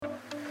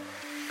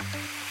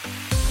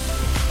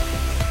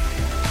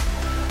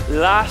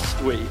Last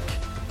week,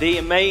 the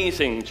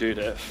amazing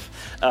Judith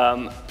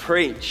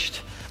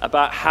preached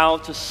about how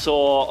to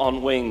soar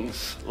on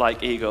wings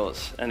like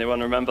eagles.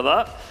 Anyone remember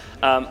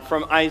that?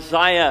 From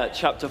Isaiah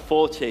chapter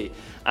 40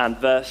 and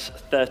verse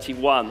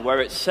 31, where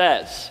it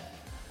says,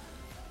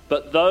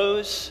 "But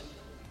those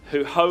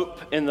who hope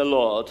in the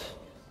Lord,"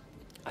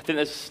 I think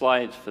there's a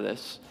slide for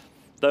this,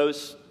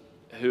 "those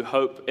who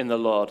hope in the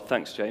Lord,"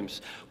 thanks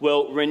James,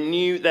 "will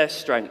renew their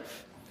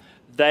strength.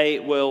 They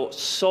will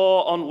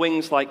soar on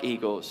wings like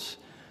eagles.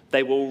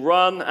 They will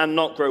run and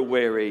not grow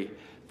weary.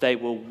 They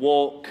will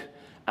walk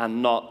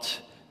and not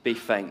be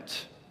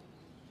faint."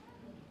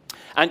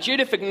 And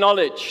Judith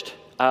acknowledged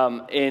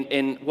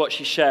in what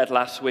she shared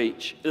last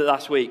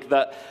week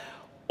that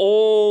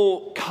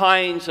all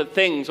kinds of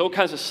things, all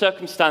kinds of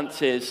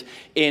circumstances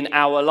in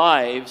our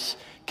lives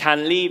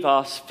can leave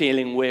us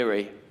feeling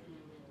weary.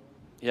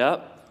 Yeah?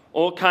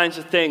 All kinds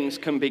of things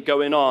can be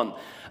going on.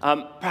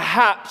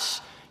 Perhaps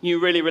you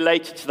really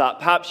related to that.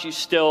 Perhaps you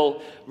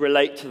still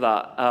relate to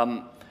that.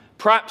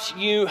 Perhaps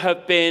you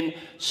have been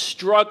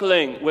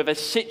struggling with a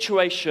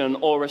situation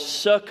or a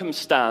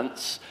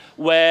circumstance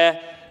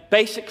where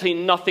basically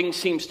nothing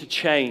seems to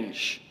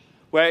change,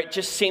 where it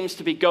just seems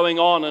to be going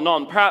on and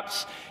on.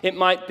 Perhaps it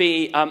might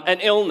be an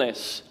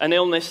illness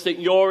that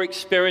you're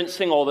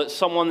experiencing or that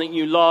someone that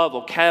you love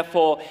or care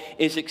for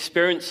is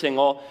experiencing.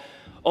 Or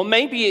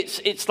maybe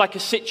it's like a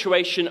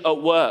situation at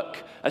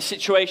work, a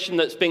situation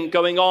that's been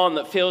going on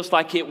that feels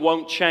like it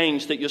won't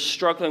change, that you're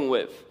struggling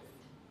with.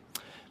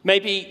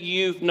 Maybe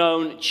you've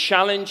known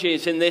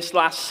challenges in this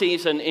last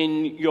season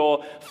in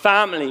your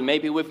family,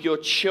 maybe with your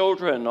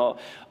children or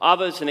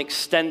others in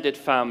extended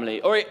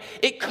family. Or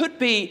it could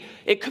be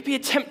a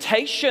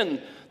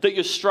temptation that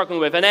you're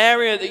struggling with, an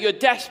area that you're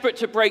desperate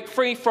to break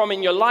free from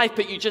in your life,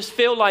 but you just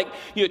feel like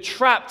you're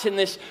trapped in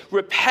this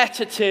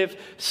repetitive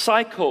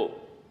cycle.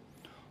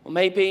 Or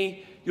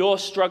maybe you're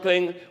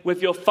struggling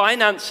with your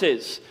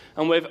finances,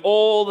 and with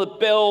all the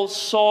bills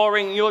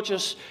soaring,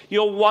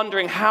 you're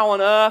wondering, how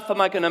on earth am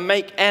I going to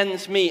make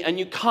ends meet? And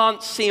you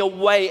can't see a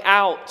way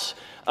out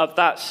of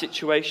that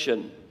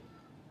situation.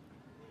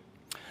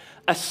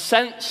 A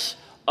sense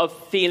of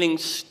feeling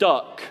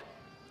stuck,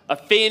 a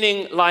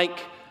feeling like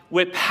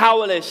we're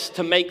powerless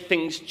to make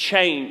things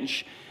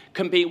change,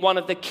 can be one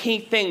of the key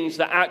things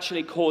that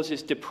actually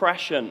causes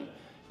depression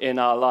in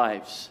our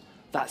lives.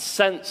 That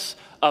sense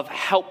of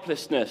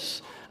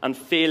helplessness and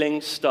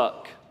feeling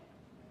stuck.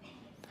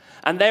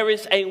 And there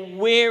is a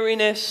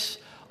weariness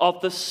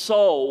of the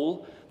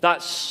soul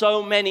that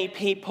so many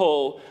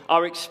people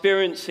are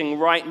experiencing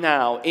right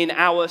now in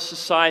our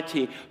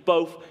society,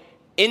 both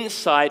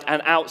inside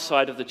and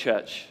outside of the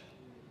church.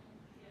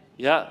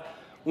 Yeah?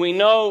 We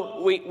know,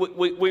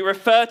 we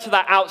refer to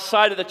that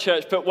outside of the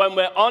church, but when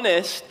we're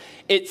honest,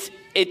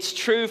 it's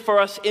true for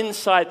us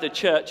inside the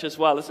church as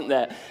well, isn't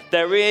there?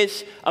 There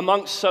is,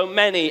 amongst so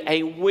many,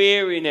 a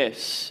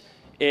weariness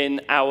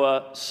in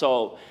our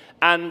soul.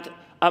 And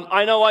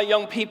I know our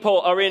young people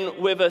are in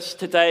with us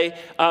today.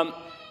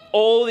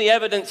 All the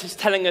evidence is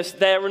telling us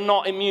they're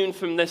not immune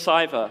from this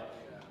either.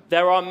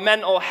 There are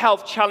mental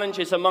health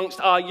challenges amongst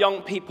our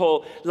young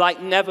people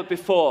like never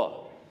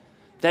before.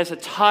 There's a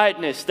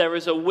tiredness, there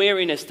is a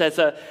weariness, there's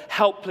a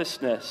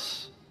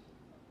helplessness.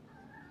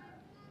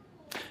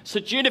 So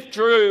Judith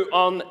drew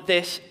on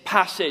this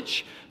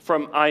passage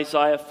from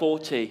Isaiah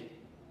 40.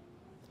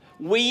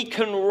 We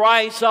can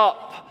rise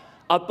up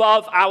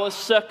above our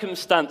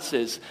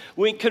circumstances.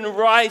 We can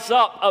rise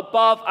up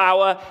above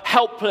our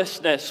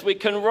helplessness. We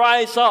can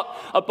rise up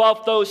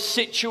above those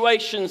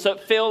situations that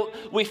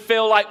we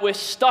feel like we're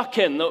stuck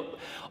in,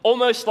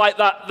 almost like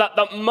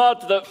that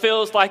mud that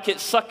feels like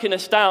it's sucking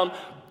us down.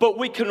 But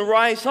we can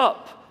rise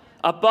up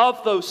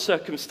above those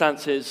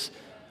circumstances.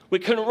 We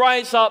can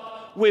rise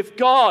up with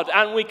God,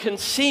 and we can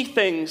see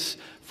things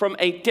from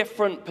a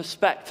different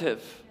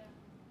perspective.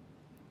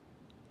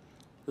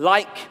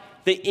 Like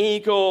the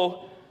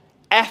eagle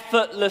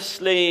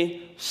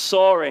effortlessly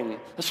soaring.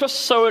 That's what's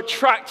so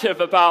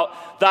attractive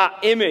about that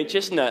image,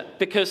 isn't it?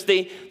 Because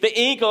the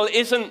eagle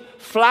isn't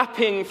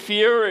flapping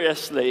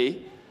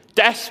furiously,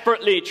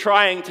 desperately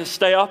trying to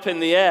stay up in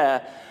the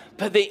air,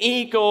 but the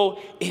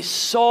eagle is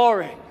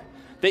soaring.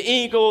 The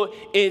eagle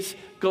is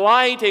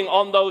gliding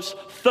on those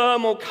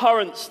thermal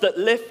currents that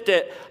lift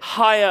it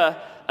higher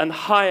and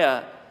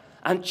higher.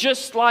 And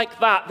just like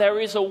that, there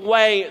is a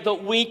way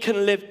that we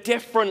can live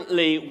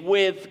differently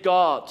with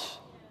God.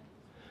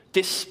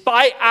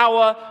 Despite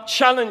our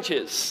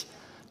challenges,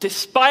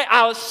 despite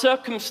our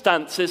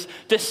circumstances,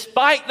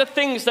 despite the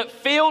things that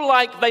feel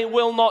like they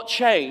will not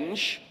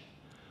change,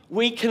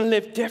 we can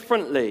live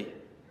differently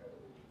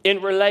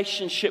in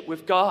relationship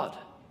with God.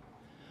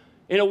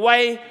 In a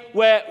way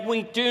where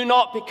we do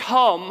not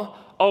become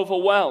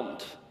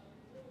overwhelmed.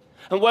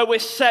 And where we're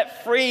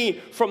set free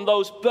from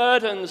those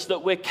burdens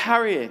that we're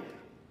carrying.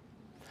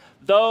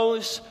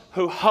 Those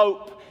who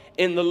hope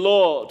in the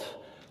Lord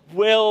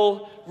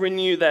will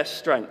renew their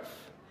strength.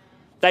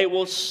 They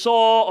will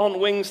soar on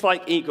wings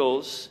like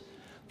eagles.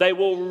 They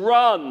will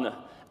run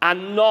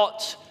and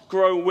not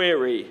grow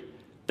weary.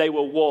 They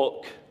will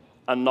walk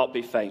and not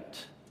be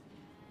faint.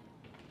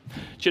 Do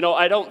you know,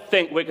 I don't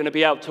think we're going to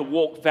be able to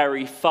walk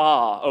very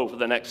far over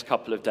the next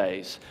couple of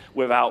days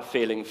without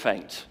feeling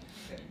faint.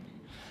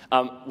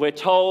 We're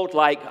told,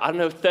 like, I don't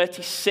know,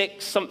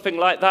 36, something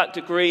like that,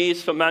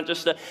 degrees for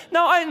Manchester.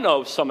 Now, I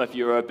know some of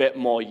you are a bit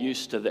more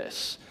used to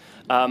this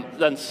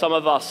than some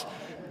of us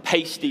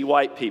pasty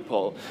white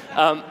people.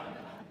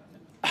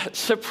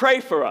 So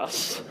pray for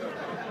us.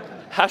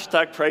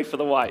 Hashtag pray for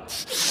the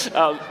whites.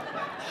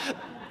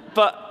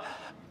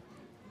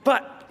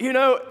 But you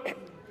know,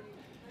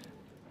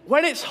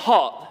 when it's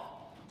hot,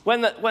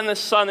 when the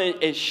sun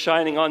is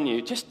shining on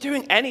you, just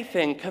doing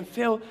anything can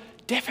feel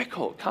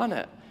difficult, can't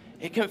it?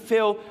 It can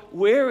feel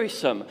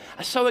wearisome.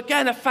 So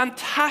again, a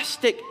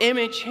fantastic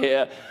image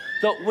here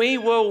that we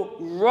will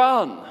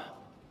run.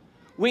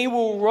 We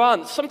will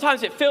run.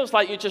 Sometimes it feels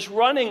like you're just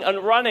running,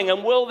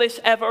 and will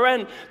this ever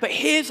end? But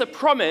here's a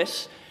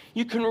promise.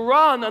 You can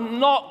run and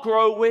not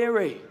grow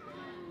weary.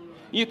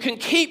 You can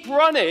keep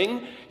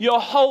running your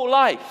whole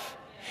life.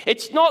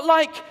 It's not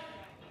like,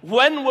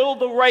 when will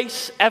the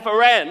race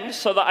ever end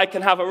so that I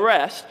can have a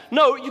rest?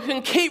 No, you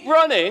can keep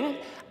running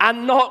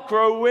and not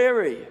grow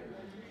weary.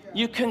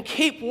 You can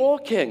keep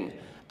walking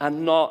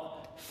and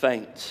not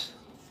faint.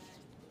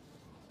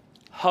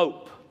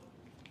 Hope.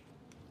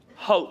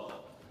 Hope.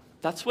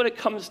 That's what it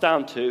comes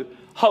down to.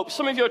 Hope.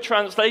 Some of your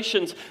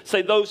translations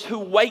say those who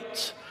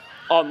wait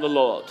on the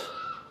Lord.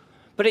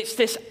 But it's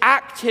this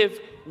active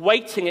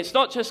waiting. It's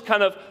not just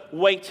kind of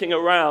waiting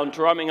around,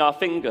 drumming our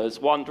fingers,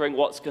 wondering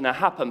what's going to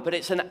happen. But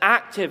it's an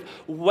active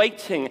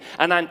waiting,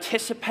 an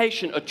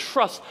anticipation, a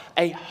trust,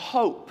 a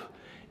hope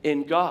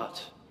in God.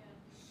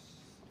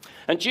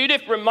 And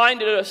Judith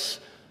reminded us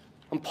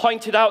and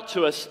pointed out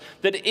to us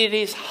that it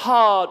is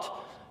hard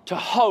to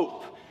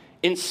hope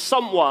in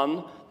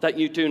someone that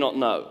you do not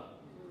know.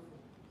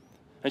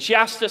 And she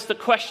asked us the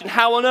question,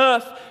 how on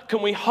earth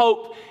can we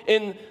hope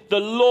in the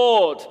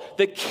Lord,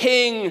 the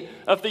King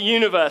of the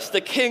universe,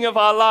 the King of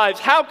our lives?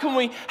 How can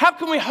we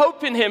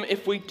hope in him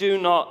if we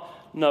do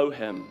not know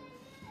him?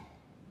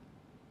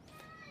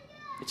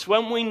 It's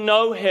when we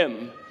know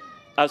him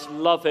as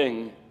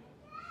loving,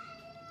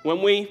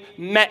 when we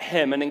met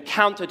him and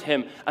encountered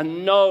him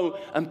and know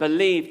and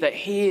believe that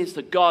he is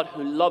the God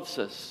who loves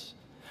us.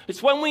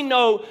 It's when we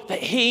know that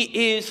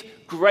he is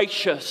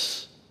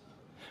gracious.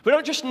 We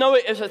don't just know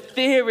it as a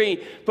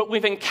theory, but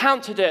we've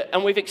encountered it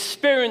and we've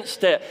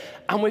experienced it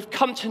and we've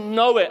come to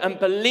know it and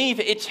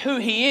believe it. It's who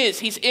he is.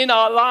 He's in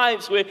our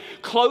lives. We're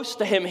close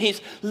to him.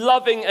 He's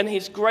loving and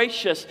he's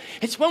gracious.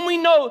 It's when we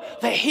know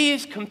that he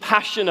is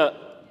compassionate.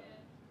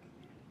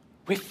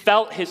 We've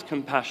felt his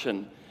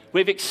compassion.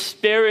 We've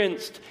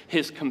experienced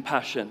his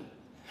compassion.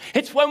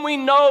 It's when we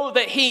know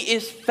that he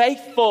is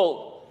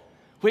faithful.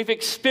 We've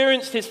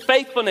experienced his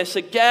faithfulness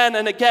again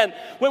and again.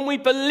 When we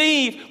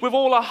believe with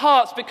all our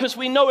hearts because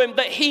we know him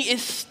that he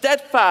is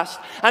steadfast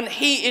and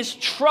he is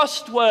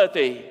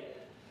trustworthy.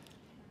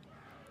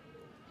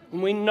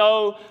 And we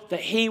know that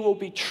he will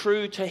be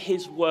true to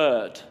his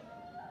word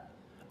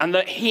and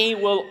that he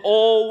will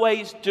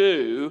always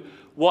do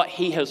what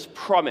he has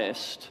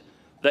promised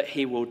that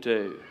he will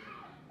do.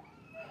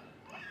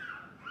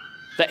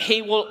 That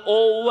he will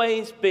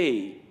always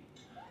be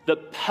the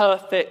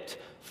perfect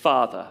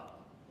Father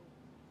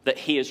that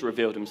he has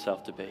revealed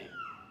himself to be.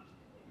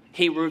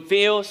 He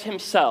reveals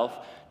himself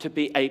to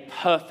be a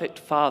perfect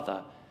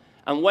Father.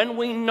 And when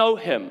we know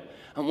him,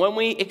 and when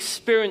we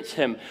experience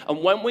him,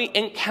 and when we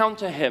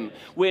encounter him,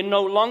 we're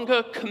no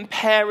longer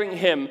comparing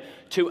him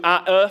to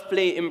our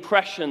earthly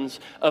impressions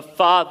of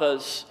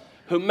fathers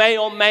who may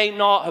or may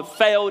not have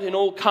failed in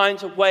all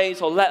kinds of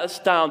ways or let us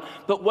down.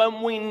 But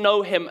when we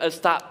know him as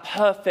that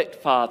perfect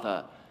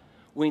Father,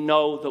 we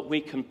know that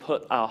we can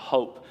put our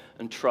hope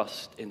and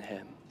trust in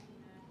him.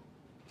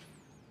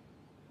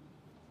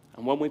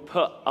 And when we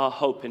put our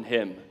hope in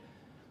him,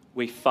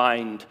 we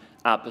find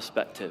our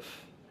perspective.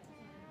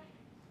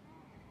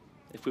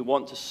 If we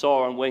want to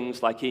soar on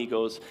wings like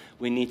eagles,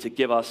 we need to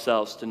give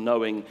ourselves to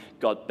knowing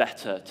God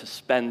better, to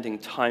spending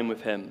time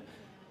with him.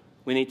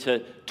 We need to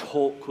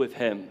talk with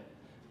him.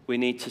 We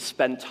need to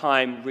spend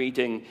time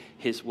reading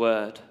his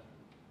word.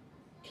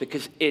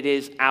 Because it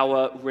is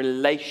our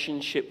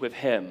relationship with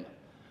him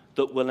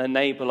that will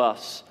enable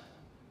us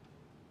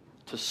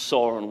to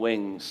soar on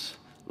wings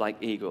like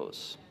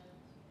eagles.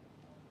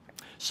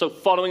 So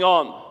following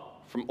on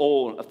from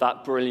all of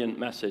that brilliant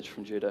message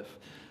from Judith,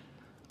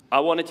 I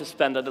wanted to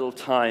spend a little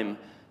time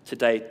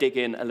today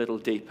digging a little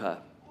deeper.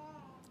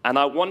 And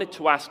I wanted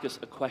to ask us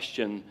a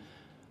question.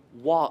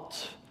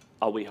 What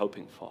are we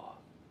hoping for?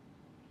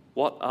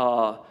 What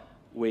are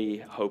we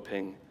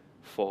hoping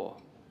for?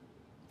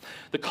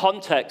 The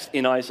context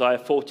in Isaiah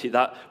 40,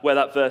 where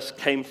that verse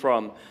came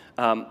from,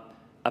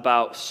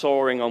 about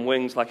soaring on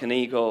wings like an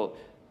eagle,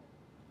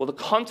 well, the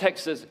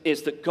context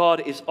is that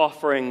God is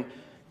offering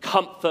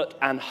comfort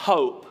and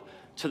hope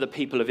to the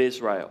people of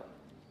Israel.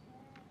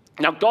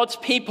 Now, God's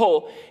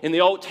people in the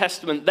Old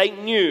Testament, they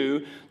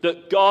knew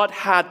that God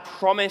had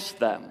promised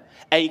them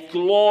a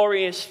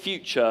glorious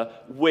future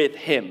with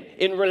him,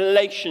 in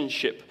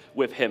relationship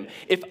with him.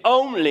 If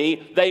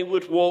only they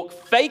would walk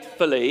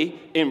faithfully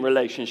in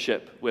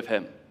relationship with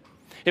him.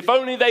 If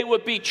only they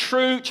would be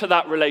true to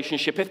that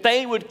relationship. If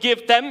they would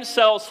give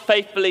themselves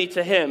faithfully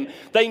to him,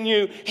 they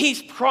knew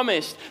he's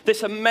promised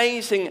this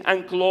amazing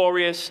and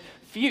glorious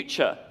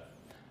future.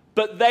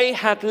 But they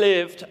had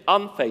lived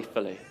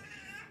unfaithfully.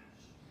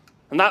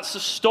 And that's the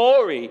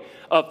story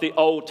of the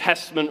Old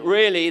Testament,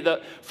 really,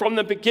 that from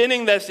the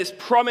beginning there's this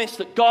promise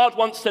that God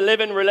wants to live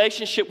in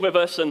relationship with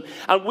us, and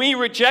we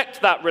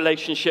reject that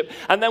relationship.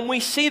 And then we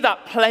see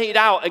that played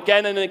out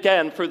again and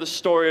again through the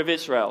story of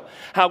Israel,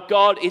 how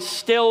God is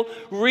still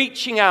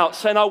reaching out,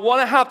 saying, I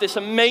want to have this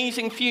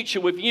amazing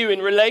future with you, in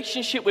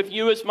relationship with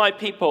you as my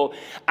people.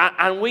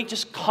 And we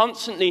just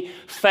constantly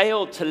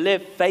failed to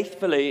live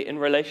faithfully in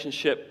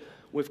relationship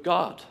with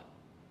God.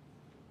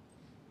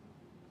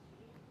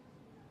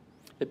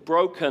 They'd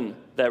broken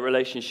their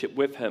relationship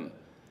with him.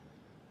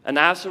 And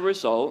as a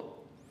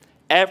result,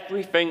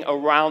 everything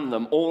around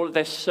them, all of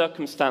their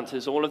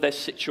circumstances, all of their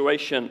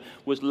situation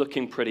was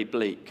looking pretty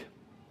bleak.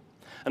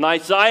 And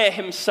Isaiah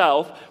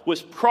himself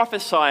was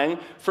prophesying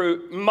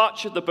through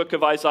much of the book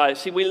of Isaiah.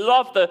 See, we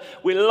love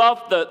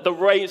the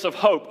rays of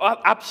hope.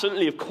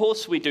 Absolutely, of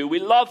course we do. We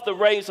love the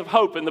rays of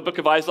hope in the book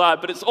of Isaiah,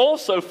 but it's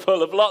also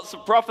full of lots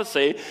of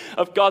prophecy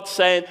of God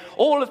saying,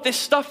 all of this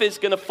stuff is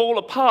going to fall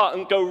apart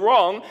and go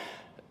wrong,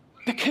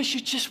 because you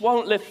just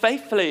won't live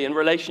faithfully in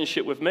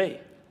relationship with me.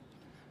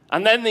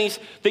 And then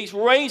these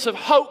rays of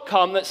hope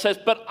come that says,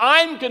 but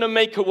I'm going to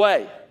make a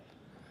way.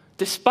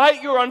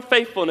 Despite your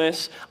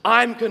unfaithfulness,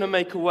 I'm going to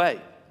make a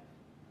way.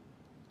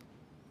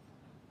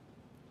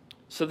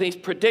 So these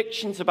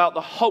predictions about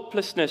the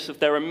hopelessness of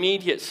their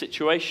immediate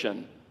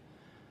situation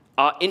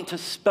are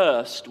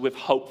interspersed with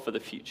hope for the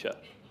future.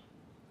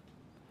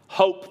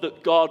 Hope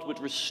that God would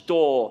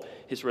restore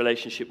his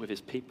relationship with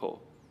his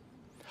people.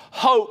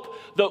 Hope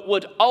that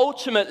would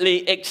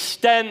ultimately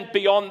extend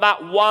beyond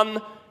that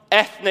one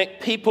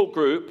ethnic people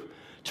group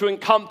to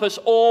encompass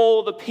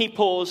all the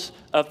peoples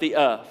of the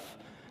earth.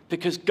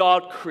 Because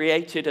God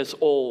created us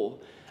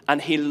all, and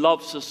he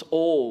loves us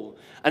all,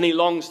 and he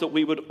longs that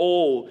we would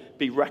all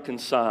be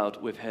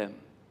reconciled with him.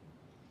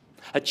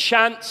 A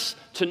chance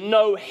to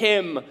know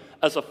him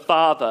as a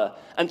father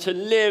and to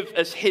live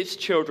as his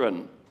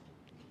children.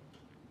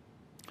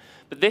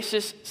 But this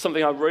is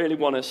something I really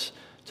want us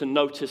to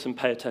notice and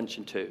pay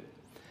attention to.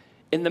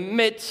 In the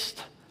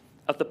midst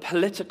of the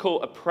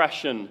political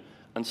oppression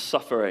and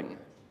suffering,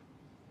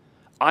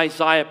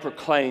 Isaiah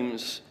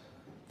proclaims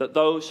that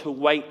those who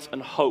wait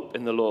and hope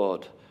in the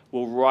Lord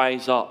will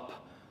rise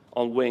up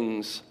on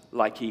wings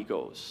like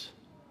eagles.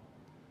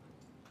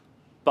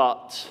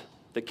 But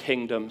the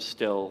kingdom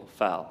still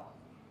fell.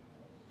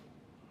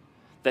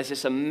 There's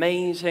this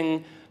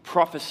amazing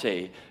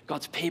prophecy.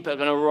 God's people are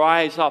going to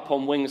rise up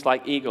on wings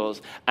like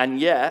eagles, and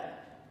yet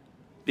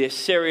the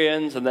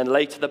Assyrians and then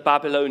later the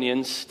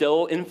Babylonians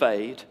still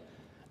invade,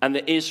 and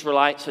the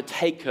Israelites are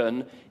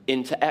taken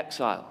into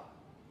exile.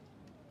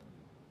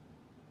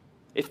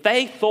 If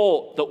they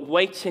thought that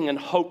waiting and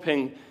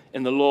hoping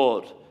in the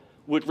Lord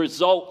would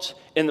result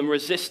in them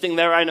resisting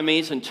their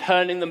enemies and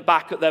turning them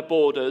back at their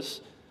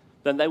borders,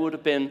 then they would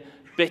have been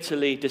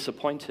bitterly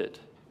disappointed.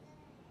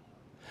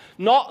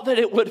 Not that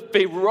it would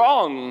be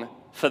wrong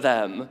for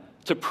them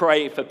to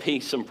pray for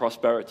peace and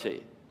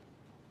prosperity.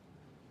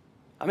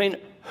 I mean,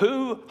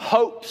 who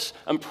hopes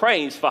and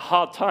prays for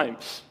hard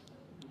times?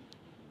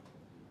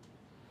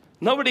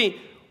 Nobody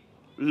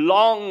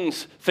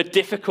longs for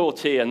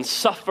difficulty and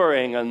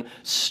suffering and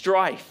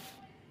strife.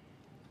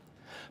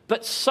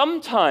 But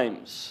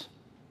sometimes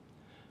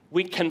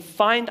we can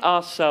find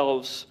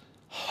ourselves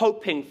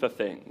hoping for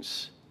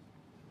things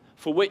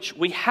for which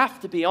we have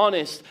to be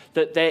honest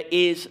that there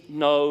is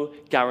no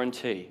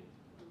guarantee.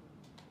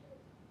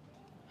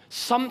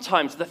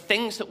 Sometimes the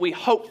things that we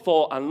hope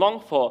for and long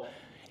for,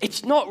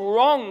 it's not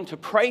wrong to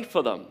pray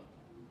for them.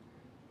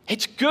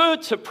 It's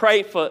good to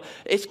pray for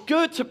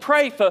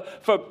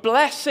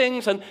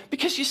blessings, and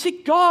because you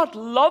see, God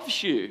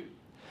loves you.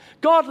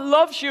 God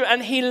loves you,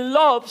 and he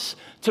loves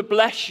to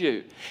bless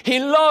you.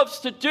 He loves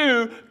to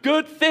do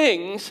good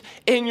things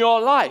in your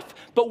life.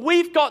 But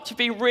we've got to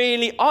be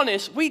really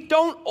honest. We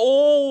don't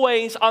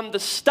always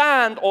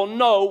understand or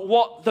know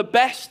what the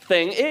best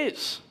thing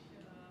is.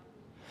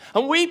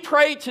 And we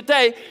pray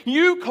today,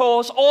 you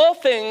cause all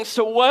things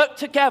to work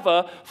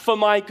together for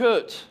my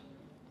good.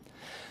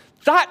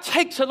 That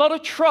takes a lot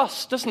of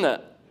trust, doesn't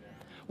it?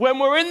 When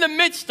we're in the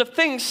midst of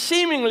things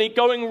seemingly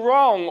going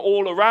wrong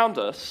all around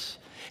us,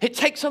 it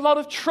takes a lot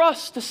of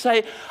trust to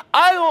say,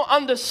 I don't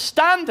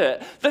understand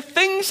it. The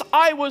things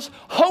I was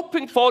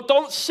hoping for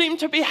don't seem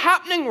to be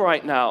happening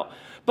right now.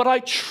 But I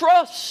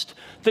trust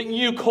that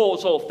you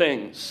cause all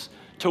things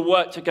to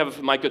work together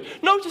for my good.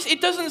 Notice it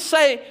doesn't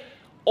say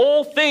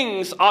all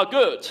things are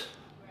good.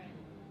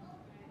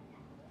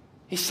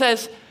 It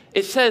says,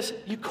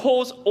 you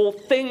cause all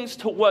things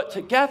to work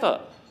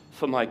together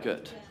for my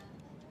good.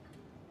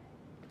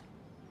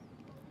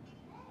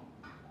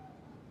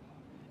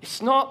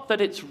 It's not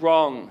that it's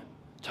wrong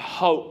to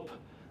hope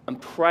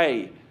and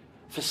pray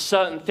for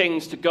certain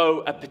things to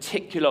go a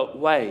particular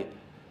way.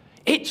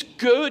 It's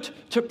good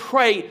to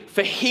pray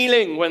for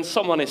healing when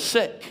someone is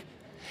sick.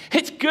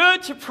 It's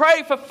good to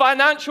pray for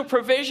financial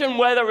provision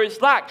where there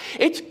is lack.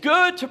 It's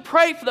good to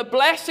pray for the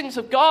blessings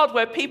of God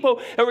where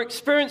people are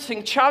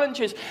experiencing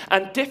challenges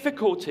and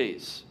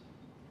difficulties.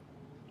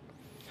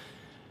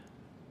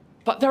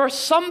 But there are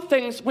some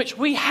things which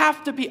we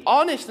have to be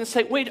honest and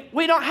say,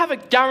 we don't have a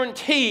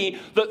guarantee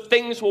that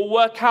things will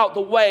work out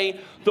the way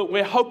that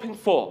we're hoping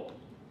for.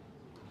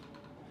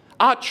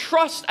 Our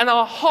trust and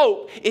our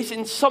hope is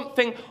in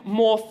something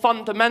more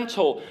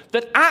fundamental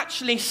that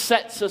actually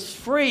sets us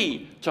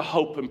free to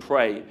hope and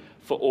pray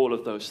for all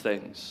of those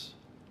things.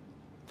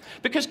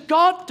 Because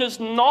God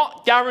does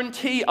not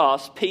guarantee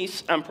us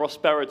peace and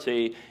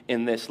prosperity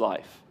in this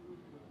life.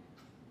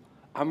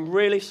 I'm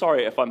really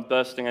sorry if I'm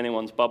bursting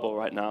anyone's bubble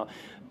right now,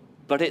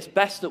 but it's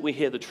best that we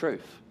hear the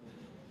truth.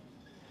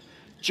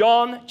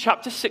 John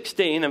chapter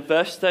 16 and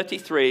verse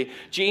 33,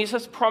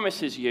 Jesus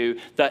promises you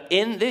that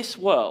in this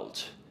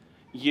world,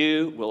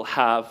 you will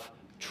have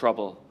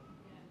trouble.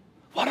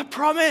 What a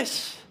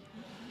promise!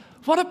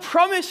 What a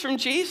promise from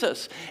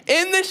Jesus.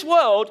 In this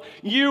world,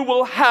 you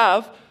will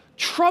have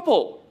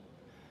trouble.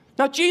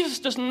 Now, Jesus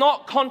does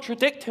not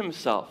contradict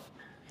himself.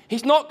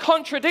 He's not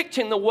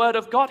contradicting the Word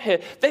of God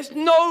here. There's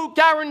no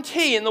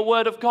guarantee in the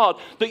Word of God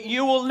that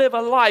you will live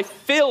a life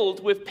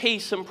filled with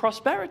peace and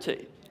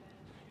prosperity.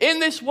 In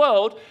this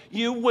world,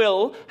 you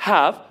will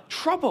have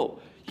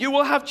trouble. You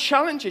will have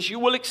challenges. You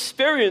will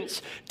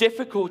experience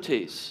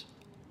difficulties.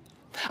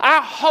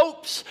 Our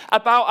hopes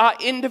about our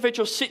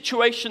individual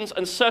situations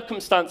and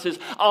circumstances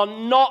are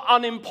not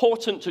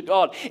unimportant to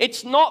God.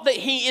 It's not that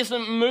he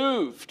isn't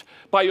moved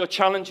by your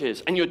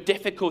challenges and your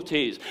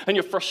difficulties and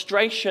your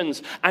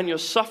frustrations and your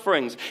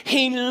sufferings.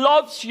 He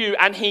loves you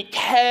and he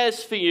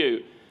cares for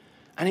you.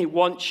 And he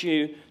wants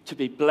you to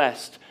be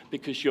blessed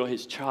because you're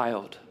his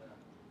child.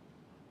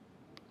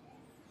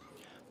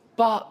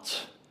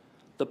 But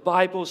the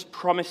Bible's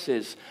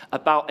promises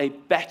about a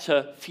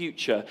better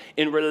future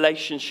in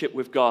relationship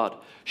with God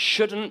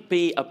shouldn't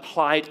be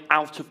applied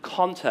out of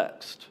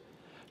context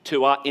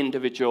to our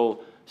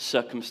individual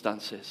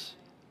circumstances.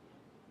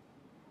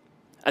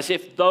 As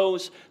if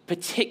those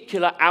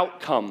particular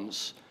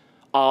outcomes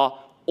are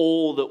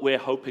all that we're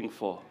hoping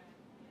for.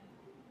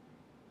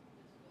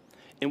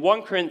 In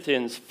 1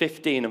 Corinthians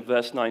 15 and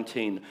verse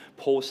 19,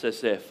 Paul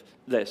says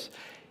this,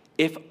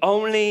 if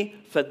only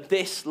for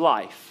this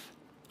life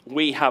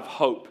we have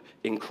hope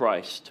in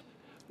Christ,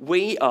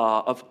 we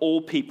are of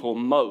all people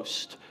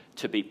most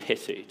to be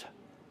pitied.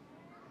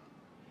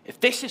 If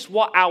this is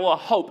what our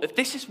hope, if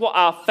this is what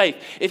our faith,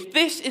 if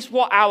this is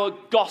what our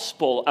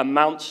gospel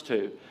amounts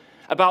to,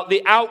 about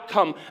the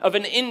outcome of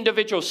an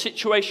individual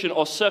situation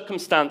or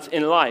circumstance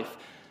in life,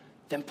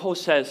 then Paul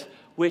says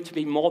we're to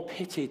be more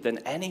pitied than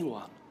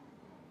anyone.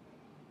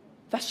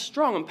 That's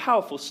strong and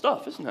powerful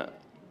stuff, isn't it?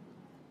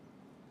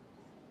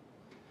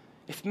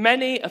 If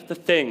many of the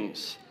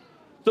things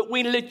that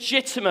we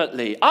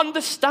legitimately,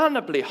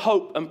 understandably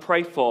hope and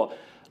pray for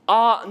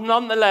are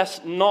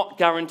nonetheless not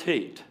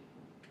guaranteed,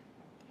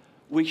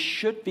 we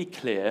should be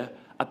clear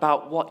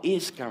about what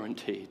is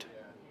guaranteed.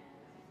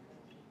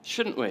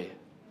 Shouldn't we?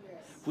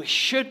 We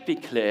should be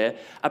clear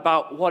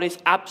about what is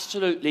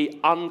absolutely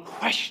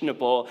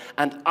unquestionable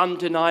and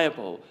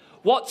undeniable.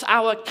 What's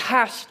our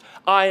cast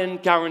iron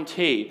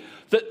guarantee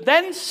that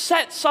then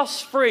sets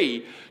us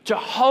free to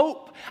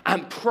hope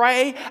and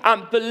pray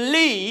and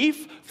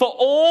believe for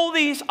all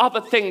these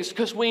other things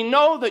because we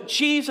know that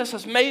Jesus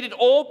has made it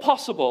all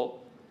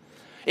possible.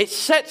 It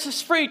sets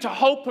us free to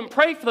hope and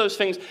pray for those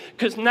things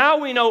because now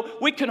we know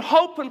we can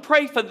hope and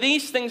pray for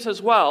these things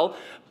as well.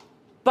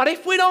 But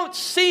if we don't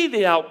see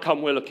the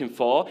outcome we're looking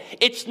for,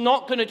 it's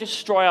not going to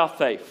destroy our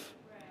faith.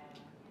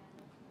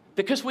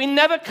 Because we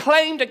never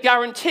claimed a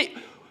guarantee.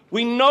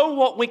 We know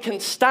what we can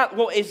stand,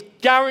 what is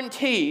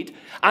guaranteed,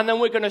 and then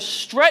we're going to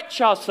stretch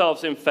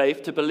ourselves in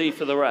faith to believe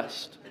for the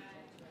rest.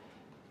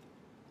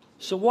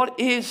 So what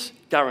is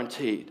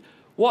guaranteed?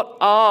 What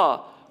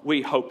are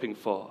we hoping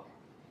for?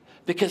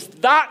 Because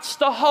that's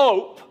the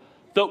hope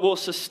that will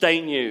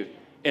sustain you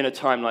in a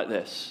time like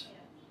this.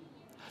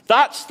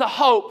 That's the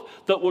hope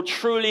that will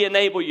truly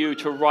enable you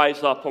to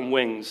rise up on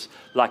wings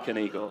like an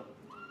eagle.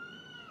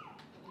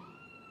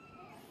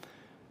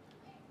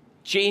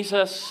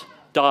 Jesus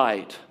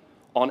died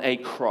on a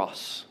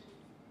cross,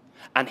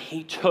 and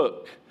he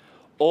took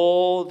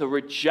all the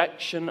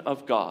rejection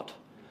of God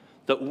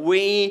that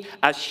we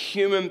as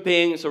human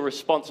beings are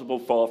responsible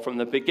for from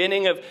the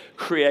beginning of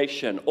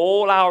creation,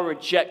 all our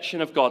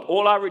rejection of God,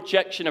 all our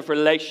rejection of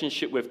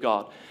relationship with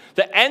God,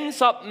 that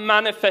ends up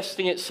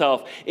manifesting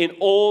itself in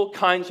all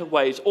kinds of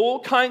ways,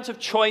 all kinds of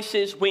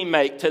choices we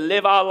make to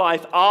live our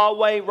life our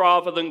way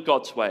rather than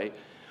God's way.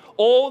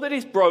 All that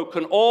is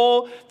broken,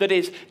 all that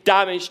is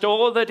damaged,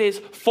 all that is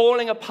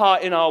falling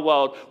apart in our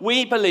world,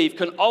 we believe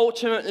can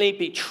ultimately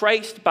be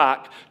traced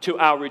back to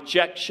our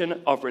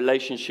rejection of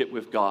relationship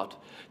with God.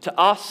 To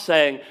us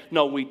saying,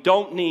 no, we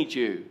don't need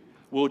you.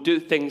 We'll do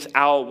things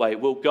our way.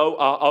 We'll go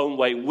our own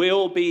way.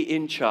 We'll be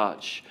in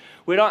charge.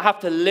 We don't have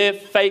to live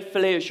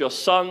faithfully as your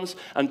sons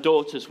and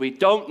daughters. We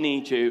don't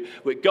need you.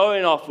 We're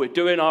going off. We're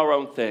doing our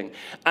own thing.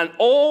 And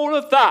all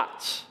of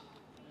that,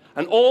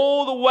 and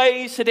all the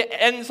ways that it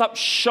ends up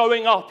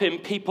showing up in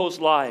people's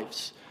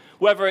lives,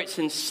 whether it's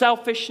in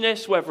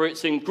selfishness, whether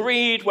it's in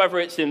greed, whether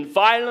it's in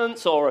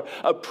violence or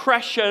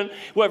oppression,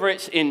 whether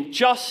it's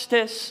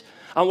injustice,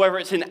 and whether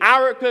it's in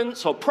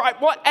arrogance or pride,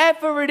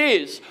 whatever it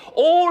is,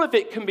 all of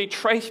it can be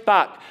traced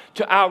back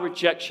to our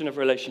rejection of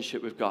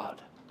relationship with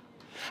God.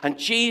 And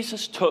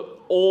Jesus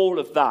took all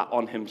of that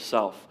on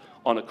himself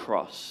on a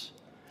cross,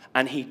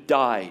 and he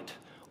died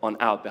on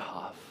our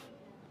behalf.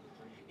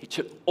 He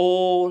took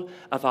all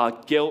of our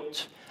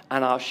guilt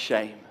and our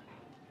shame.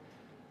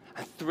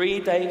 And 3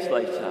 days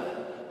later,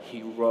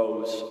 he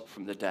rose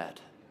from the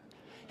dead.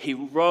 He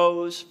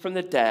rose from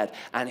the dead,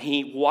 and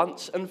he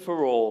once and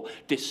for all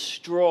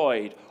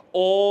destroyed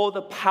all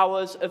the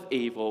powers of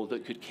evil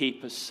that could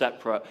keep us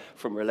separate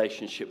from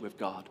relationship with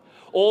God.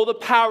 All the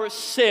power of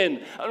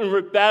sin and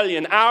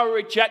rebellion, our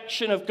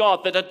rejection of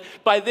God that had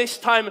by this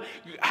time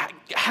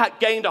had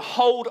gained a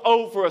hold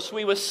over us.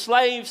 We were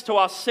slaves to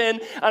our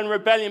sin and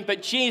rebellion,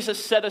 but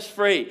Jesus set us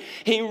free.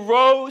 He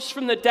rose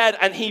from the dead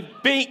and he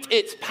beat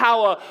its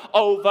power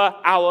over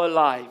our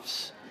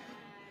lives.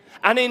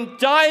 And in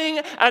dying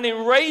and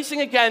in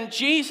raising again,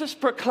 Jesus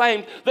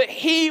proclaimed that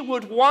he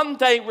would one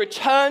day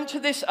return to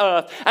this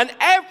earth and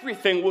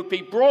everything would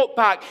be brought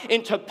back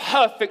into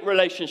perfect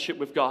relationship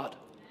with God.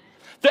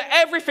 That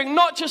everything,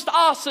 not just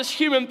us as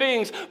human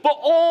beings, but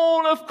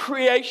all of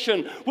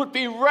creation would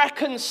be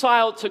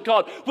reconciled to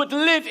God, would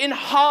live in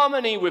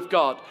harmony with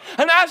God.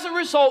 And as a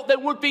result, there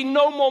would be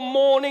no more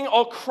mourning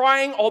or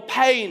crying or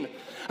pain.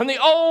 And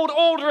the old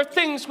order of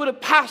things would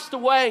have passed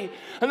away.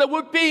 And there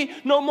would be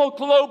no more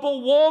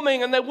global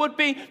warming. And there would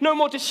be no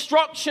more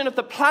destruction of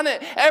the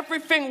planet.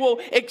 Everything will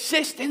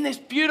exist in this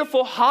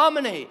beautiful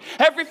harmony.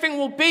 Everything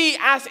will be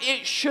as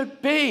it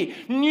should be.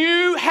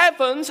 New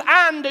heavens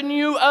and a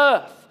new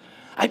earth.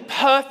 A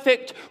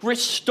perfect,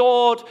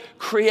 restored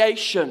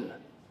creation.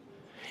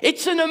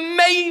 It's an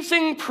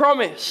amazing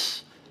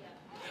promise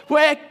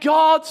where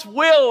God's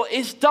will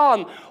is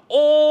done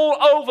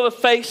all over the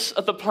face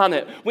of the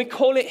planet. We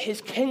call it his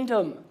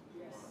kingdom,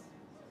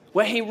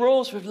 where he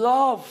rules with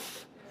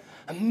love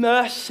and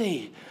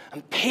mercy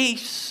and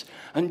peace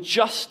and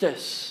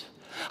justice.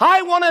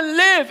 I want to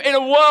live in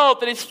a world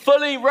that is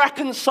fully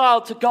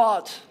reconciled to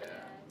God.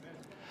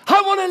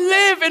 I want to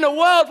live in a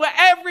world where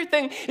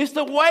everything is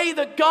the way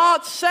that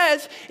God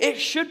says it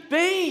should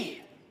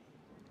be.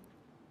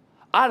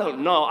 I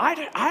don't know. I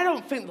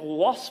don't think the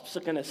wasps are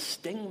going to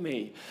sting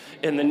me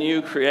in the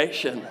new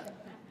creation.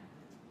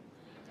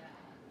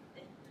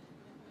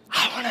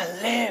 I want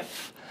to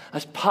live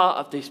as part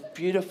of this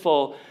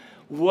beautiful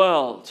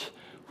world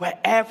where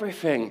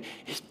everything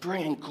is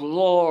bringing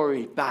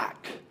glory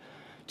back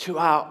to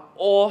our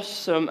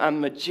awesome and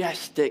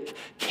majestic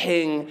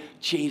King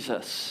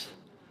Jesus,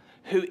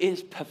 who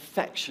is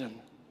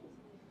perfection,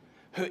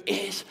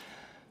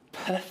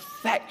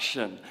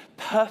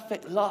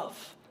 perfect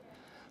love,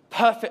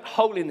 perfect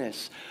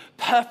holiness,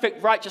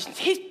 perfect righteousness.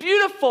 He's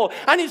beautiful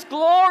and he's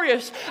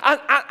glorious and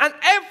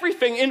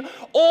everything in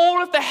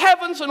all of the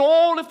heavens and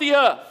all of the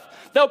earth.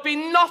 There'll be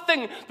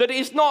nothing that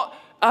is not,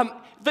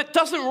 that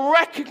doesn't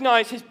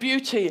recognize his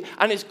beauty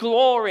and his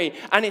glory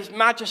and his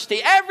majesty.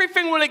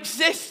 Everything will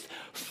exist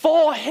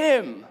for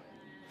him.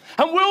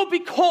 And we'll be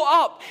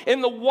caught up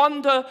in the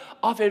wonder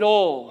of it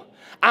all.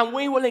 And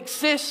we will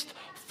exist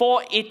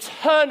for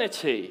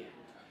eternity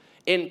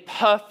in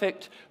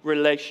perfect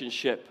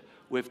relationship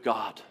with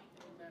God.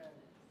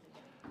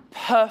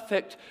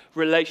 Perfect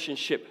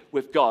relationship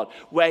with God,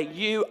 where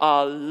you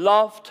are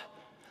loved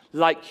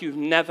like you've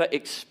never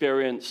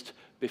experienced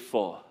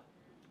before.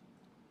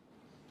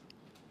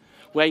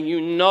 Where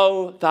you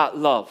know that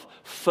love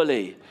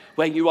fully,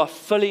 where you are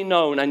fully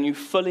known and you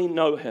fully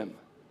know him.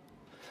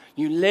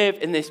 You live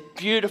in this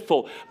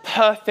beautiful,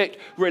 perfect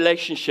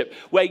relationship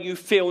where you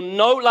feel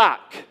no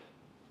lack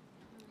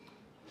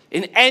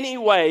in any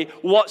way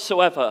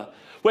whatsoever.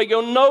 Where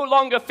you're no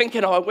longer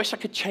thinking, oh, I wish I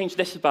could change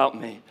this about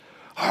me.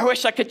 Or I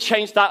wish I could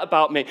change that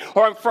about me.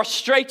 Or I'm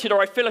frustrated,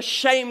 or I feel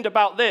ashamed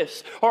about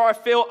this. Or I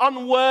feel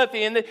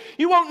unworthy. And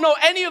you won't know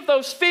any of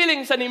those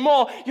feelings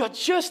anymore. You'll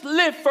just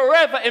live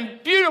forever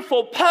in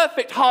beautiful,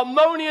 perfect,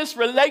 harmonious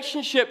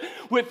relationship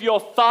with your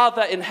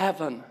Father in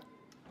heaven.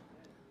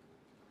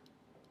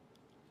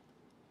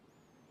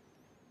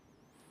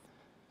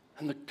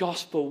 And the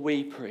gospel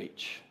we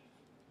preach,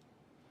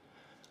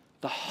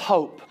 the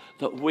hope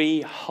that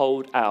we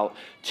hold out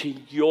to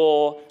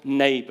your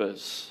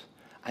neighbors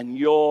and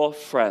your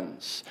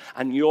friends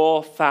and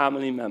your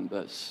family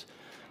members,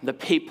 and the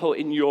people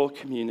in your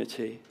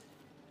community,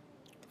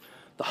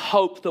 the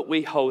hope that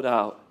we hold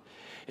out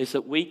is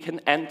that we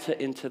can enter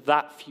into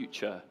that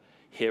future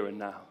here and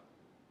now.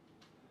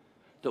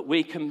 That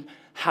we can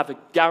have a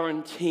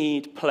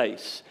guaranteed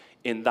place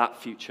in that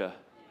future.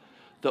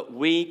 That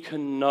we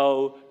can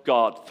know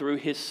God through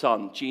his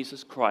Son,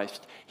 Jesus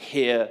Christ,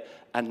 here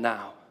and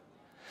now.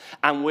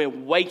 And we're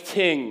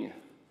waiting,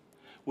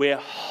 we're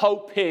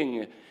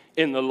hoping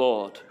in the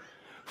Lord,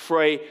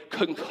 for a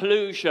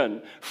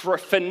conclusion, for a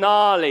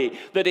finale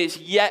that is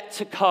yet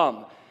to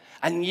come.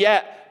 And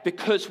yet,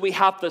 because we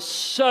have the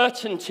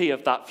certainty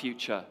of that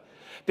future,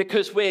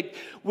 because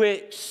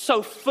we're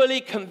so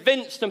fully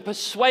convinced and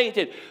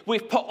persuaded,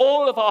 we've put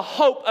all of our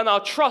hope and our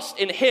trust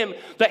in him,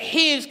 that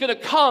he is going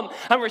to come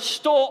and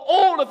restore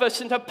all of us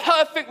into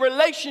perfect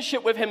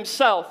relationship with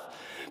himself.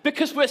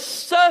 Because we're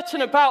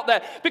certain about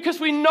that, because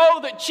we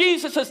know that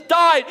Jesus has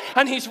died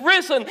and he's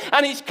risen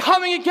and he's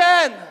coming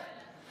again.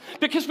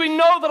 Because we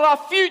know that our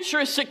future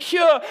is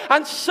secure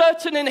and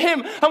certain in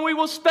him, and we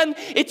will spend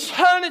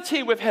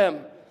eternity with him.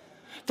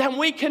 Then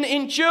we can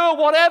endure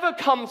whatever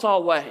comes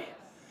our way.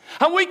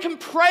 And we can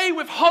pray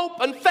with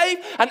hope and faith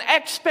and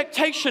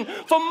expectation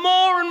for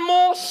more and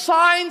more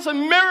signs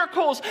and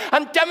miracles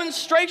and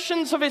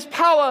demonstrations of his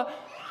power,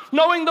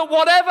 knowing that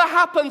whatever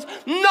happens,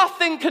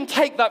 nothing can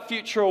take that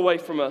future away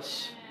from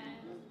us.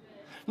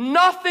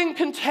 Nothing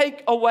can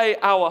take away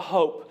our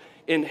hope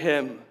in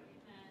him.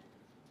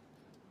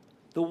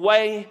 The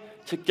way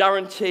to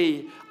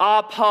guarantee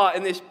our part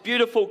in this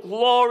beautiful,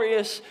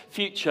 glorious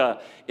future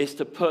is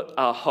to put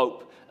our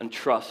hope and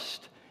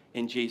trust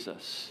in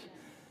Jesus.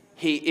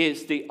 He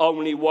is the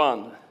only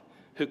one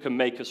who can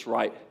make us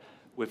right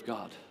with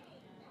God.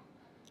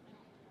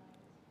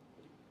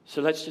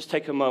 So let's just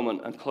take a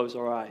moment and close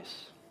our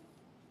eyes.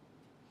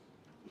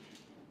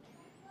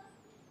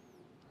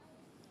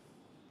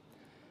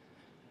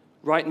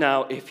 Right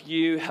now, if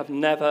you have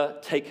never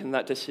taken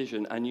that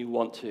decision and you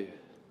want to,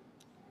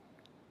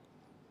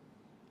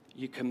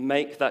 you can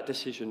make that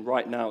decision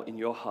right now in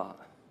your heart.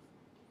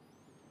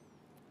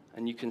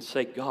 And you can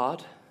say,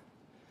 God,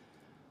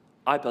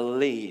 I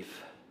believe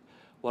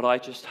what I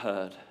just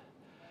heard,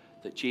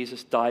 that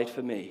Jesus died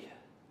for me,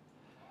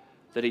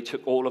 that he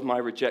took all of my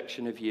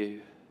rejection of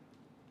you,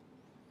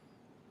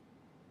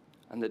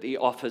 and that he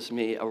offers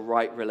me a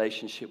right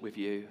relationship with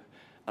you,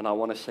 and I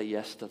want to say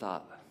yes to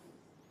that.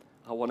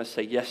 I want to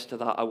say yes to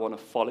that. I want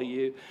to follow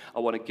you. I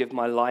want to give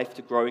my life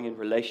to growing in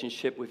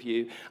relationship with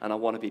you, and I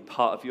want to be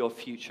part of your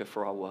future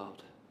for our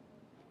world.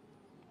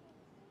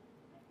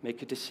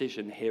 Make a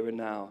decision here and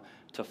now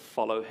to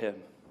follow him.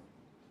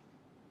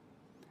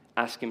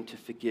 Ask him to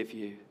forgive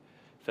you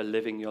for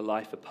living your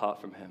life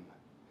apart from him,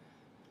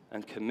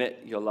 and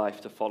commit your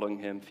life to following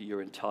him for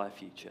your entire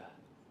future.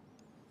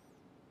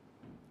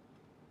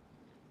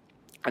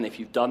 And if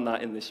you've done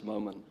that in this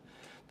moment,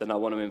 then I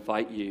want to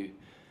invite you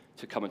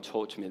to come and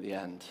talk to me at the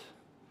end,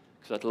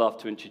 because I'd love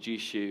to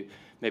introduce you,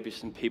 maybe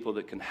some people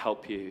that can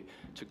help you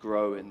to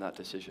grow in that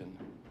decision.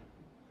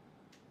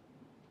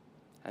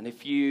 And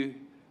if you,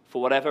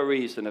 for whatever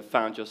reason, have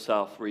found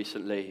yourself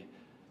recently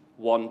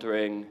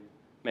wandering,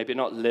 maybe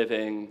not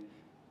living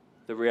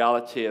the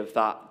reality of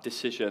that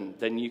decision,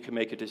 then you can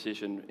make a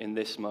decision in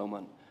this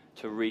moment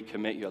to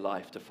recommit your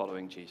life to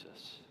following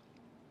Jesus.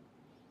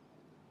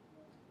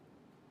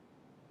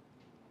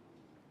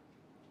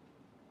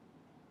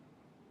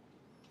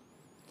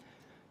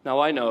 Now,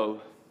 I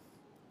know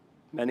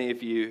many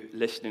of you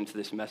listening to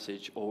this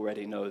message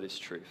already know this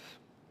truth,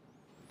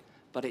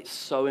 but it's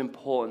so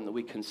important that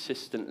we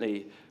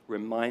consistently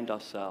remind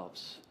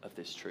ourselves of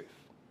this truth.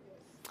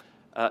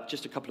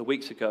 Just a couple of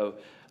weeks ago,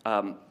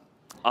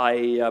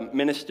 I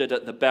ministered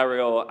at the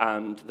burial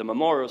and the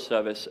memorial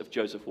service of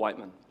Joseph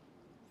Whiteman.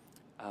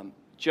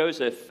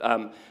 Joseph,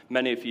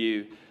 many of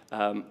you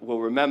will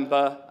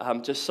remember,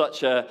 just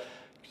such a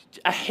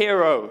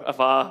hero of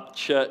our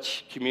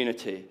church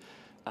community.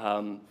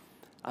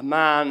 A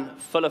man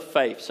full of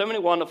faith. So many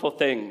wonderful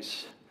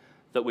things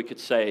that we could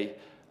say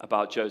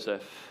about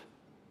Joseph.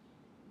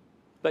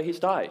 But he's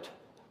died.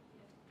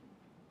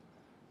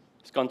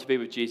 He's gone to be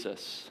with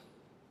Jesus.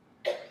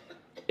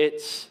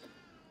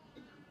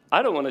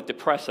 I don't want to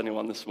depress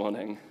anyone this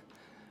morning,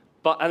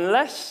 but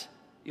unless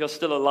you're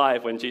still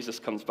alive when Jesus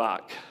comes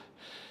back,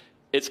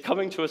 it's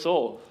coming to us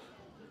all.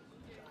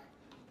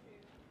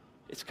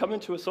 It's coming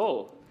to us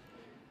all.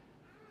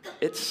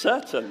 It's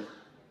certain.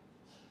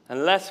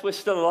 Unless we're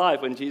still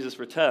alive when Jesus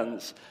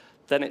returns,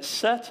 then it's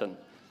certain.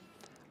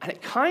 And it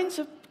kind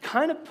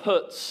of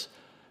puts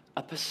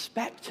a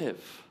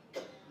perspective.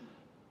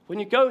 When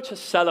you go to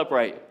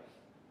celebrate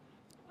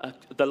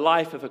the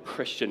life of a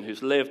Christian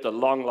who's lived a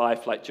long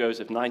life like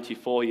Joseph,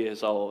 94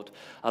 years old,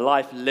 a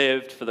life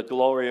lived for the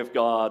glory of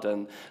God,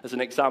 and as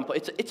an example,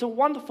 it's a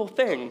wonderful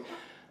thing,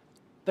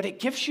 but it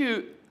gives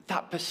you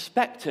that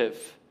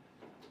perspective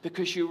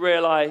because you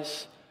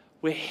realize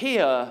we're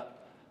here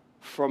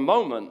for a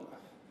moment,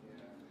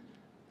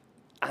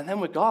 and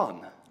then we're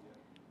gone.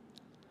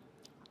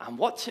 And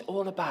what's it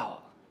all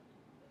about?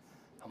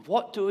 And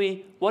what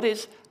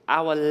is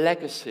our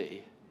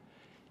legacy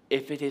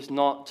if it is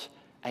not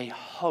a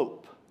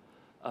hope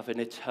of an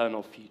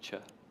eternal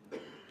future?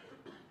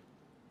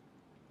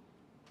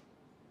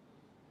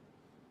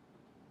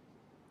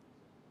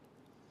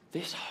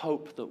 This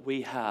hope that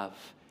we have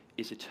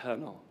is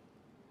eternal.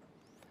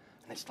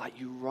 And it's like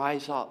you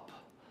rise up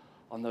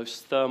on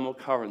those thermal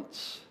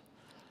currents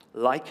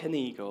like an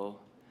eagle,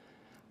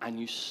 and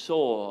you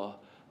soar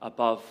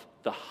above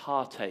the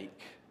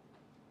heartache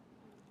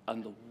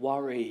and the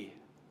worry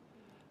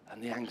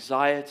and the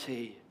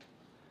anxiety,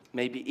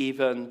 maybe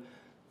even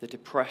the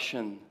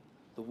depression,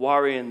 the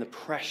worry and the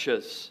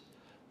pressures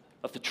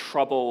of the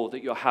trouble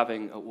that you're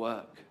having at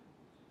work,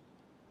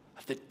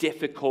 of the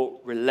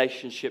difficult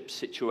relationship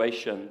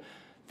situation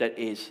that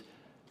is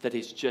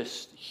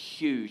just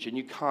huge and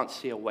you can't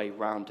see a way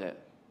around it,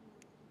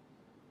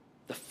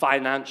 the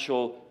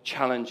financial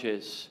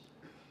challenges,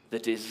 the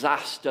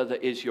disaster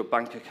that is your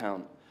bank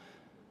account,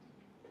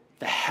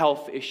 the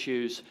health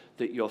issues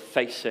that you're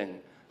facing,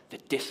 the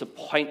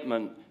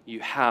disappointment you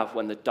have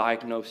when the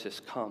diagnosis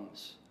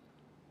comes.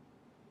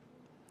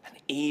 And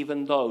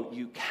even though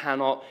you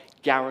cannot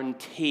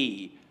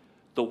guarantee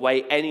the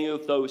way any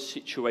of those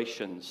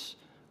situations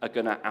are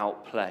going to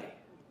outplay,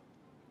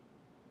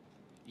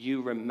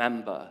 you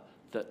remember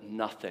that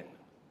nothing,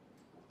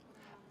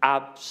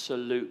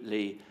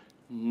 absolutely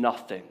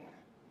nothing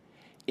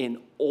in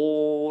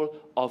all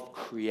of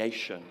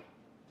creation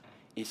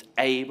is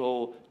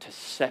able to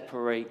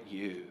separate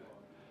you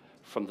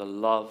from the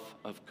love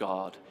of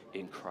God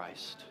in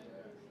Christ.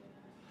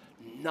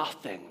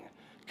 Nothing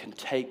can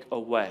take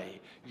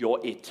away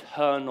your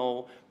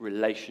eternal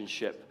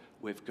relationship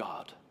with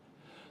God.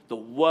 The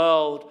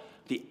world,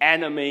 the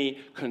enemy,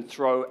 can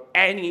throw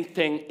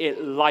anything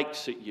it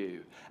likes at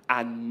you,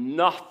 and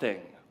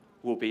nothing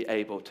will be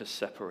able to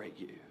separate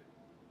you.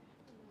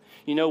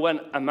 You know, when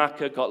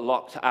Amaka got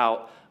locked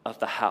out of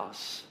the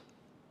house,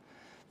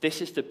 this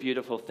is the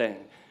beautiful thing.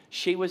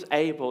 She was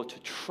able to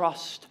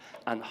trust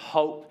and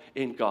hope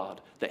in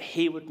God that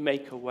he would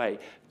make a way,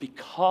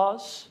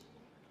 because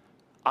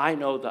I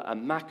know that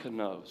Amaka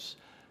knows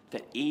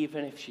that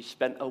even if she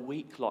spent a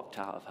week locked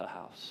out of her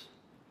house,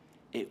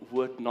 it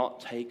would not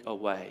take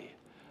away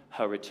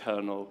her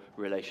eternal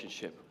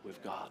relationship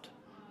with God.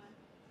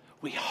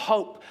 We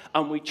hope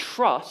and we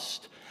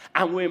trust,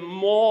 and we're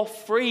more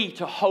free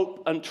to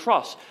hope and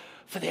trust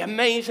for the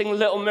amazing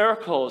little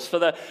miracles, for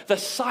the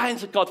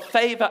signs of God's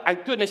favor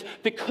and goodness,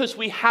 because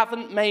we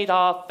haven't made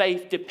our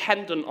faith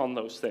dependent on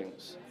those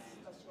things.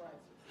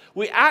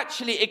 We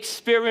actually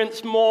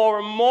experience more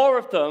and more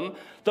of them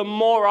the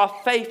more our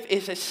faith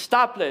is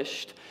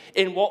established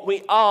in what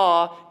we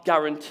are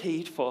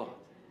guaranteed for.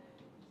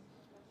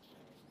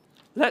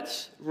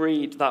 Let's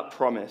read that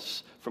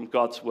promise from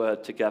God's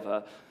word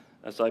together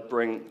as I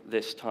bring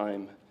this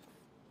time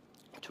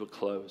to a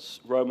close.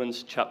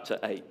 Romans chapter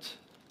 8.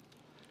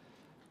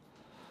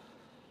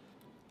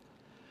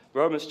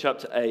 Romans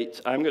chapter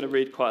 8. I'm going to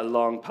read quite a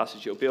long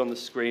passage. It'll be on the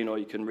screen, or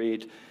you can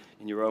read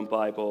in your own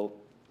Bible.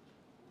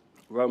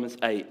 Romans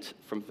 8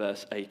 from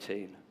verse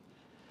 18.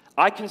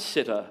 I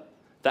consider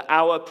that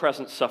our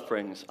present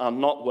sufferings are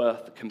not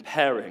worth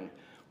comparing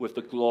with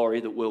the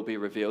glory that will be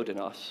revealed in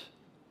us.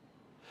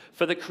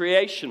 For the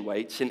creation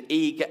waits in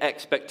eager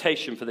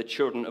expectation for the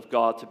children of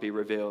God to be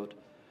revealed.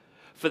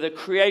 For the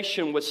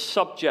creation was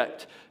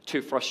subject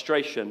to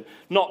frustration,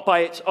 not by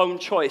its own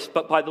choice,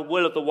 but by the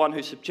will of the one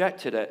who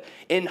subjected it,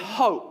 in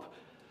hope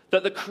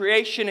that the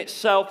creation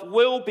itself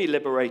will be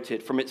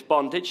liberated from its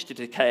bondage to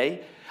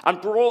decay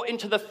and brought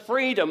into the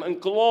freedom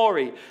and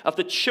glory of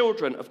the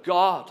children of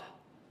God.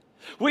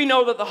 We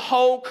know that the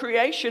whole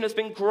creation has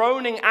been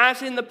groaning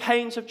as in the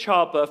pains of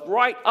childbirth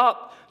right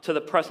up to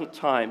the present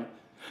time.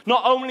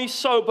 Not only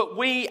so, but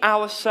we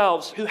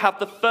ourselves, who have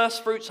the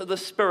first fruits of the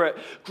Spirit,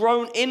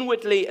 groan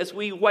inwardly as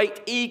we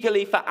wait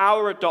eagerly for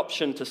our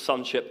adoption to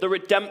sonship, the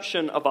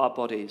redemption of our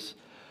bodies.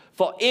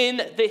 For in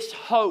this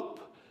hope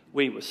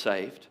we were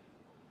saved.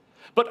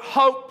 But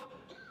hope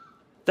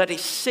that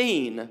is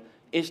seen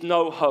is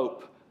no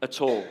hope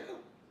at all.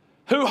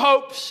 Who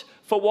hopes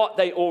for what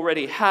they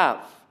already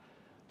have?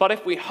 But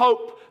if we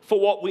hope for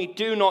what we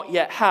do not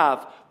yet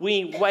have,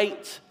 we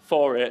wait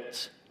for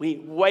it. We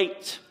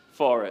wait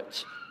for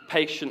it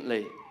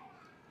patiently.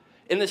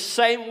 In the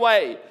same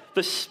way,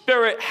 the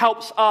Spirit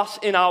helps us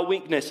in our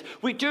weakness.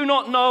 We do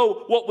not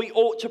know what we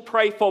ought to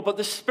pray for, but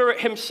the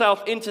Spirit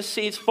himself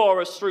intercedes for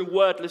us through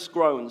wordless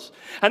groans.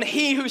 And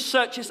he who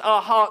searches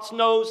our hearts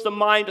knows the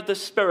mind of the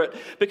Spirit,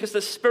 because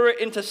the Spirit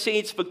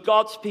intercedes for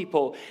God's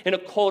people in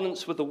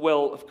accordance with the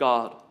will of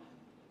God.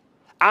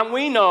 And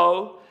we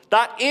know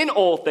that in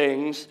all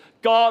things,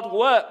 God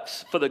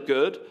works for the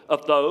good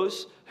of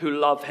those who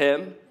love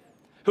him,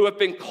 who have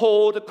been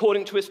called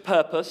according to his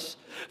purpose.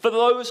 For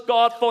those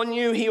God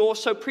foreknew, he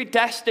also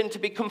predestined to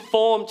be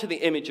conformed to the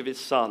image of his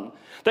Son,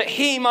 that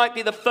he might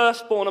be the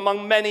firstborn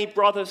among many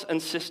brothers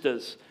and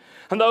sisters.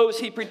 And those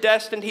he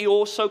predestined, he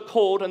also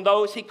called, and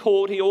those he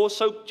called, he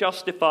also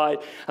justified,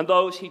 and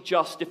those he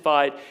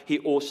justified, he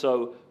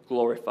also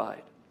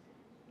glorified.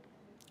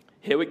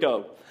 Here we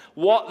go.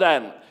 What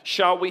then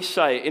shall we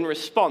say in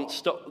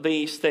response to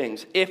these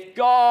things? If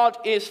God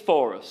is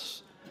for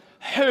us,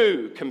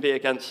 who can be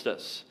against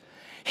us?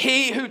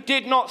 He who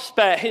did not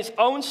spare his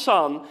own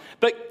Son,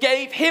 but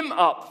gave him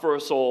up for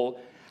us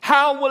all,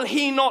 how will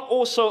he not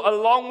also,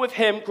 along with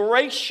him,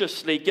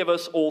 graciously give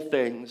us all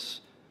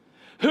things?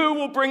 Who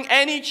will bring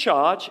any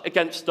charge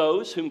against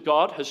those whom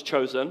God has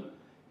chosen?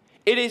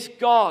 It is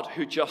God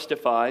who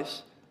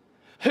justifies.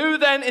 Who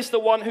then is the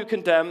one who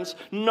condemns?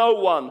 No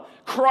one.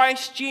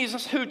 Christ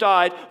Jesus, who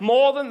died,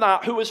 more than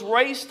that, who was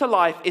raised to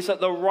life, is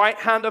at the right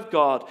hand of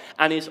God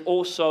and is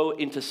also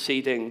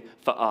interceding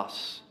for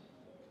us.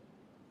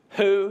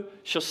 Who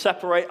shall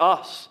separate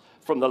us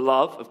from the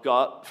love of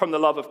God, from the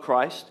love of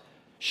Christ?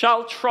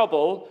 Shall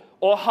trouble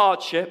or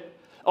hardship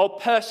or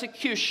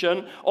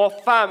persecution or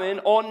famine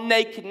or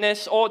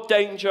nakedness or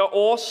danger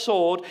or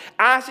sword,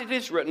 as it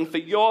is written, for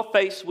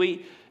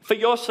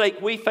your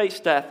sake we face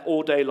death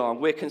all day long.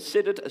 We're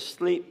considered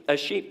as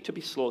sheep to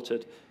be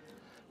slaughtered.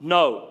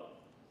 No,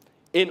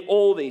 in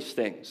all these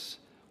things,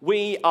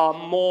 we are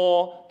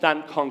more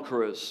than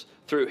conquerors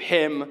through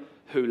him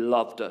who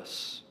loved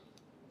us.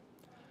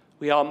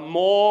 We are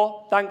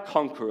more than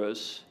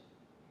conquerors,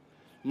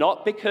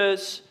 not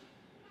because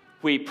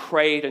we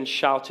prayed and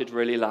shouted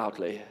really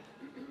loudly,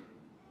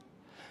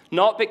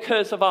 not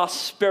because of our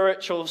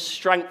spiritual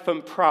strength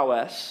and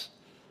prowess.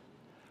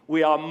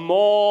 We are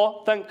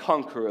more than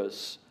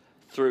conquerors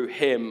through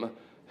him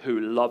who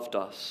loved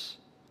us.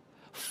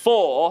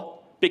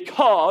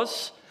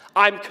 Because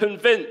I'm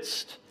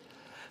convinced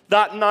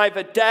that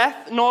neither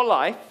death nor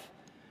life,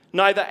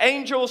 neither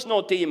angels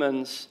nor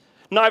demons,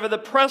 neither the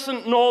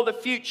present nor the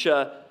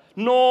future,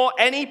 nor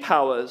any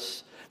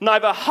powers,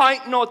 neither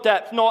height nor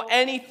depth, nor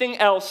anything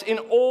else in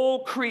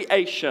all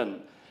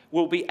creation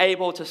will be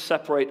able to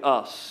separate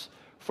us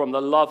from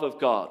the love of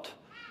God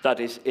that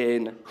is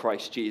in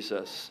Christ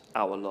Jesus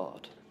our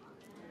Lord.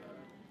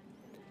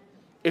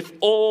 If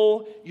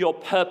all your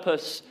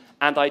purpose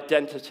and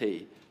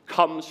identity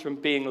comes from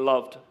being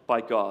loved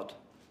by God,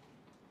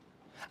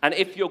 and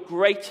if your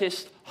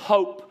greatest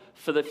hope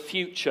for the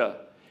future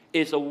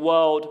is a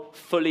world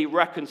fully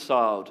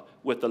reconciled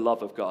with the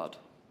love of God,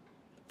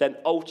 then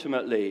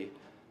ultimately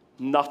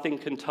nothing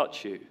can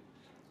touch you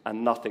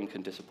and nothing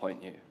can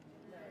disappoint you.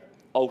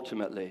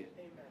 Ultimately,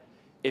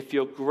 if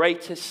your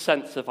greatest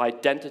sense of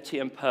identity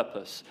and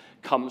purpose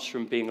comes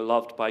from being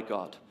loved by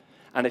God,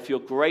 and if your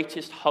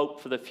greatest hope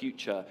for the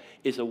future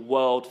is a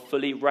world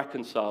fully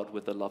reconciled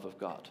with the love of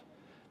God,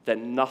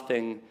 then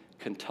nothing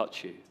can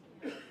touch you.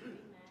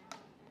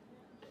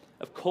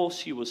 Of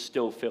course, you will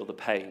still feel the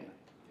pain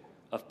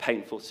of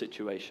painful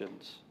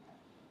situations,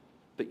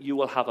 but you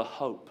will have a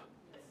hope,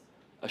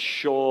 a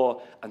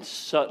sure and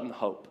certain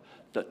hope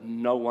that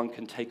no one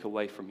can take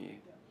away from you,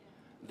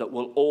 that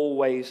will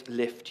always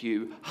lift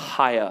you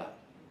higher.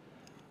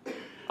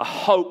 A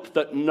hope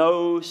that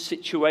no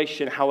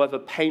situation, however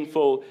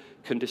painful,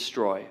 can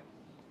destroy.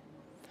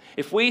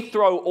 If we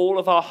throw all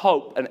of our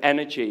hope and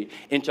energy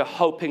into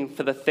hoping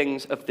for the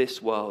things of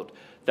this world,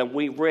 then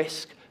we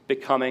risk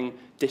becoming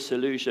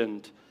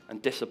disillusioned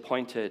and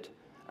disappointed,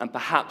 and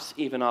perhaps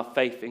even our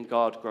faith in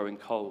God growing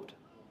cold.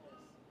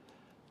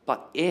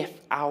 But if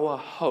our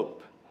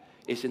hope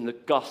is in the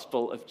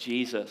gospel of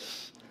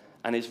Jesus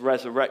and his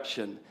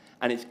resurrection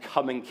and his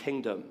coming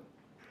kingdom,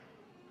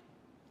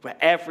 where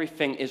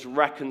everything is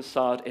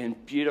reconciled in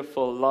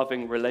beautiful,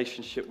 loving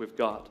relationship with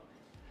God,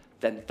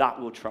 then that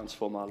will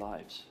transform our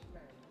lives.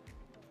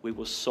 We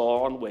will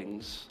soar on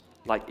wings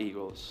like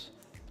eagles.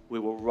 We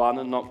will run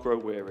and not grow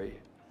weary.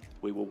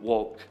 We will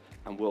walk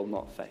and will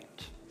not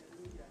faint.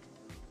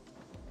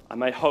 I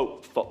may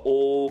hope for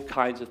all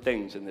kinds of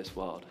things in this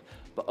world,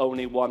 but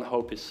only one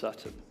hope is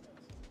certain.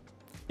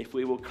 If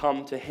we will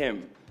come to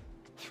him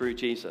through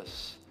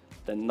Jesus,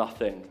 then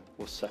nothing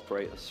will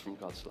separate us from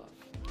God's love.